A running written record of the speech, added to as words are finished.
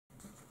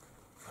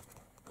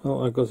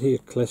Well, I've got here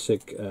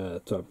classic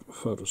type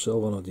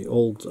photocell, one of the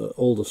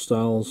older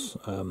styles.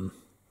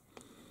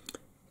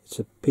 It's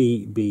a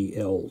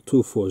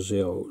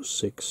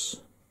PBL2406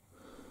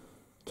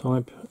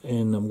 type,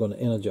 and I'm going to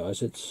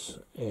energize it.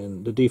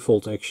 And the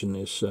default action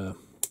is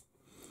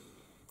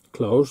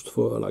closed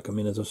for like a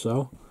minute or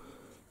so.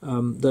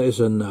 There is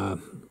a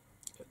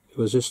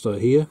resistor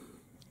here.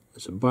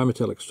 It's a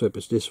bimetallic strip,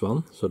 is this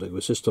one, so the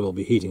resistor will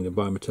be heating the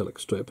bimetallic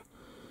strip.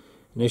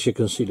 And as you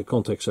can see, the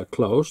contacts are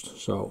closed,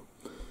 so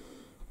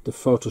the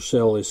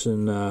photocell is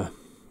in the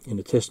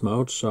test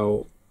mode,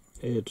 so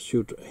it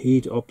should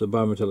heat up the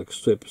bimetallic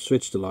strip,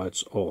 switch the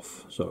lights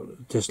off. So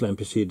the test lamp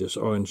is here, this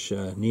orange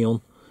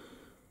neon.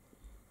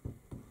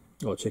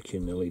 Oh, it's actually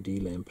an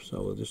LED lamp,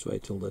 so we'll just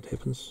wait till that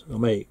happens. I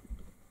may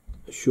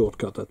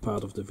shortcut that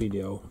part of the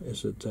video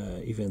as it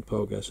event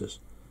progresses.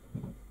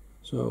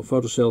 So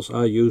photocells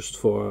are used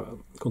for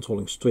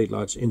controlling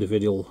streetlights,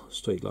 individual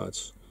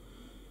streetlights,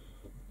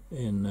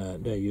 and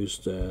they're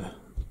used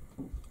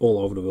all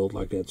over the world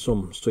like that.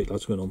 Some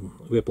streetlights run on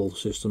Ripple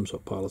systems or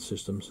pilot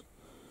systems.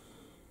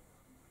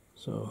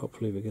 So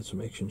hopefully we get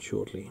some action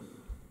shortly.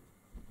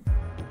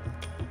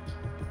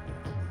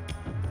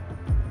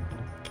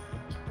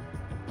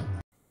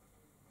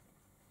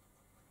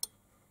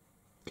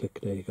 Click,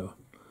 there you go.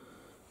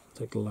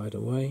 Take the light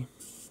away.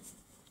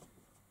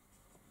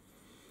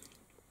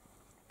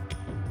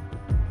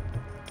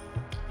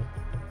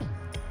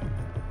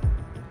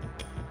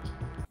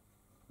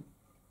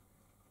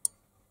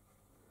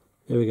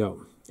 There we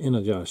go,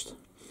 energized.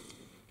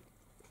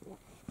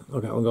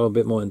 Okay, I'll go a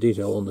bit more in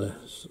detail on the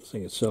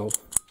thing itself.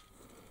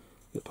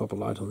 Get proper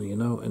light on here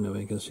now, and then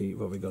we can see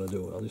what we're going to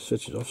do. I'll just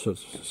switch it off so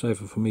it's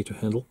safer for me to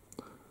handle.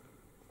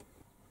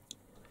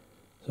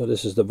 So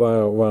this is the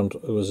wire wound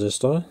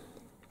resistor.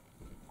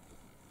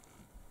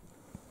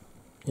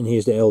 And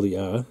here's the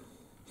LDR.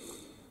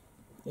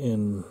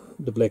 And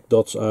the black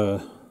dots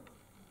are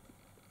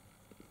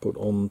put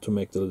on to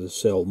make the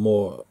cell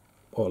more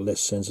or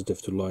less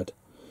sensitive to light.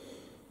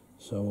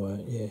 So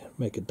yeah,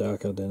 make it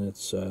darker, then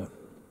it's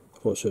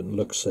for a certain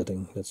lux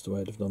setting. That's the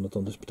way they've done it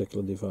on this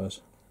particular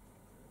device.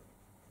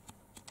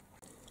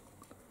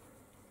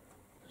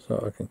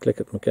 So I can click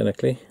it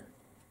mechanically.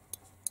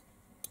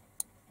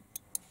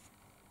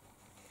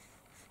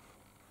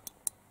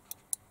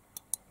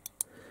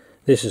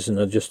 This is an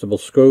adjustable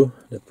screw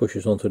that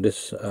pushes onto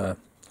this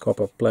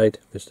copper plate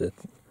with the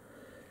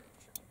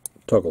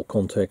toggle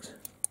contact.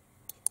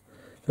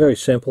 Very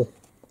simple.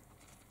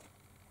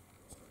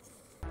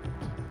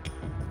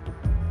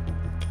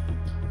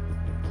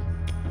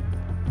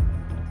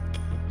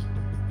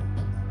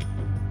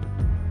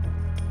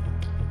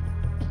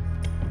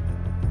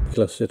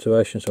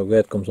 Situation, so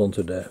red comes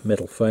onto the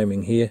metal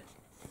framing here.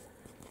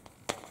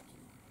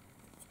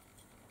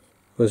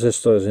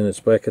 Resistor is in its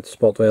bracket,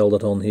 spot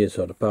welded on here,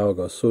 so the power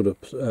goes through the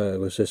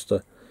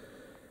resistor,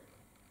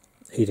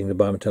 heating the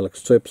bimetallic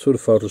strip through the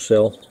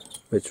photocell,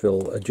 which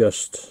will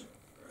adjust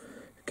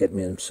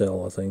cadmium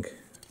cell, I think.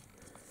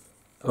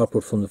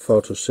 Output from the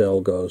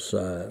photocell goes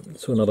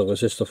through another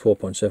resistor,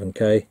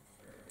 4.7K,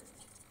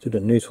 to the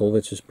neutral,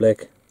 which is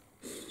black.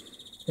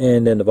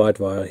 And then the white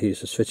wire here is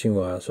the switching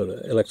wire, so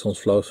the electrons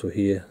flow through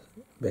here,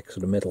 back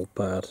to the metal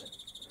part,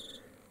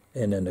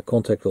 and then the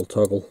contact will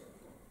toggle,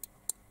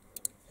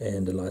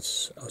 and the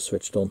lights are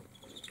switched on.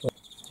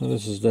 So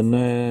this is the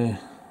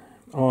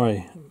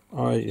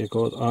you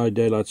call it eye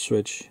daylight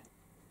switch.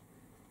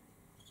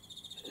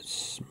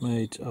 It's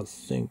made, I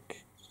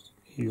think,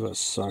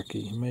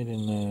 Iwasaki, made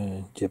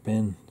in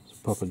Japan. It's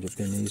a proper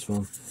Japanese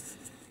one.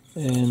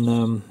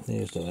 And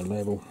here's the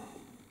label.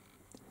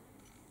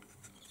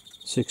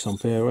 6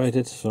 ampere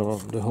rated, so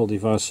the whole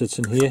device sits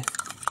in here.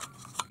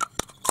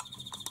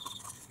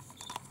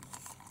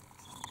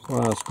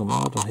 Wires come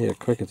out, I hear a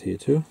cricket here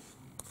too.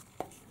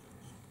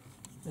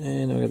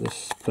 And I got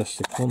this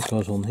plastic front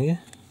goes on here,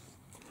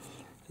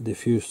 a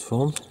diffused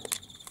front.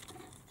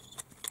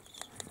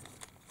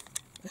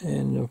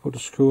 And I'll put a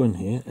screw in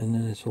here, and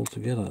then it's all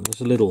together. There's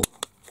a little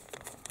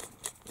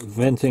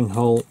venting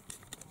hole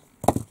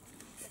in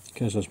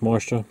case there's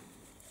moisture.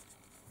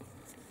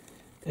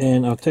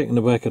 And I've taken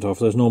the bracket off.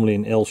 There's normally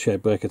an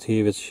L-shaped bracket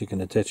here which you can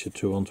attach it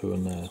to onto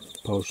a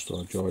post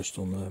or joist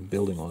on a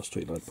building or a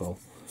streetlight pole.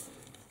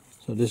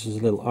 So this is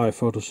a little eye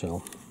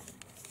photocell.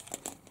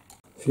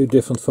 A few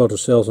different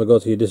photocells I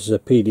got here. This is a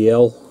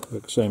PDL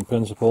with the same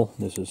principle.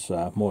 This is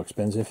more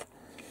expensive,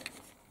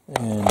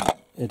 and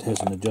it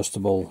has an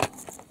adjustable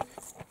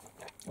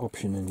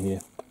option in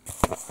here.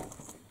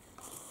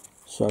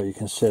 So you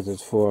can set it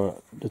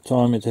for the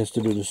time it has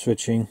to do the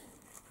switching.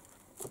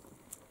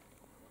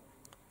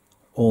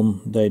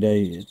 On day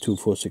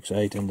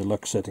 2468, and the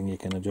lux setting you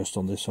can adjust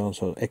on this one,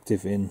 so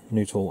active, in,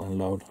 neutral and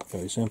load.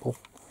 Very simple.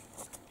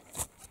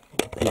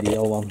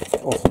 PDL one,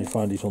 often you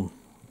find these on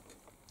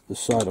the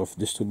side of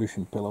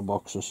distribution pillar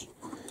boxes.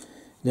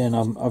 Then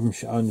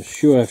I'm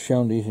sure I've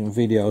shown these in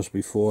videos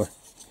before.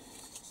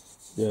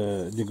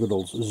 The good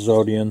old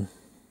Zodion.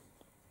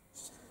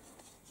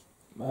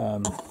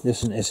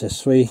 This is an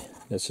SS3,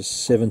 that's a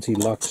 70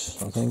 lux,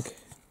 I think.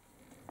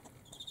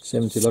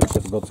 70 lux.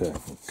 I've got a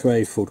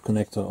Cray foot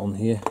connector on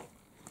here,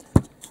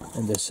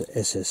 and there's a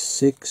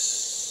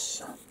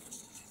SS6,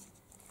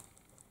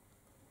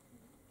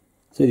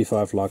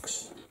 35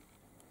 lux.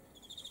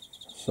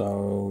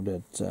 So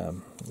that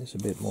is a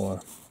bit more,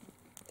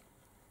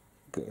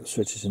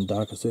 switches in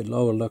darker, so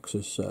lower lux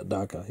is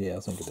darker, yeah, I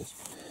think it is.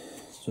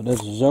 So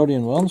that's the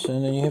Zodion ones,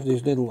 and then you have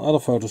these little other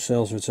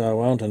photocells which are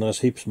around, and there's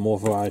heaps more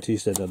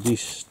varieties that are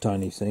these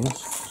tiny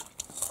things.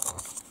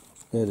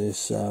 That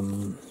is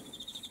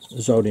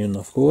Zodion,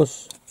 of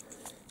course,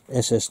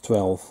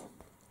 SS12,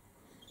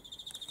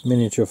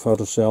 miniature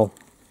photocell,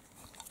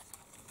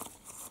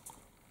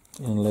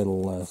 in a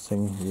little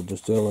thing. You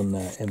just drill an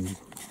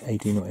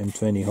M18 or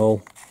M20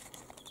 hole,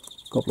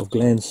 couple of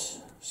glands,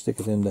 stick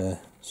it in the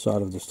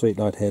side of the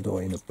streetlight head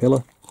or in a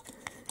pillar,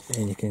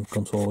 and you can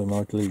control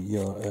remotely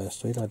your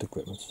streetlight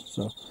equipment.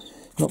 So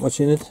not much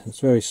in it, it's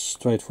very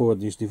straightforward,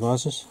 these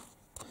devices.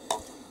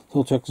 So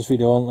I'll check this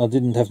video on. I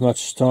didn't have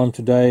much time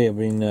today. I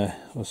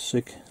was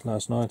sick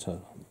last night. I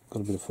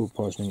got a bit of food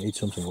poisoning, ate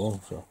something wrong,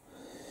 so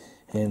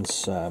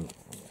hence I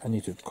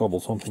need to cobble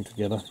something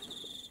together.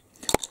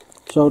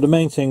 So the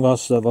main thing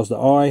was the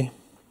eye,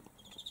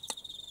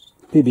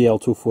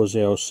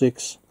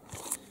 PBL2406,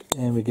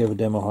 and we gave a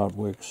demo how it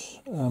works.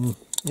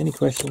 Any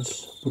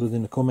questions, put it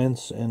in the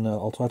comments, and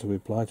I'll try to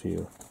reply to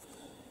you.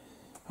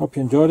 Hope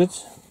you enjoyed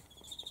it,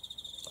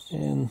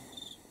 and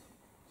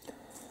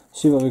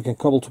see what we can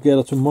cobble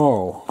together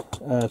tomorrow.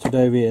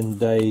 Today we're in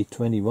day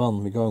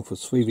 21. We're going for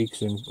 3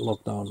 weeks in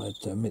lockdown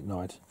at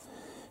midnight.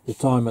 The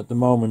time at the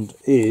moment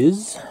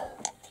is,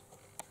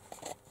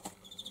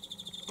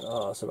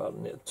 it's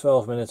about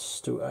 12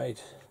 minutes to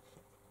 8.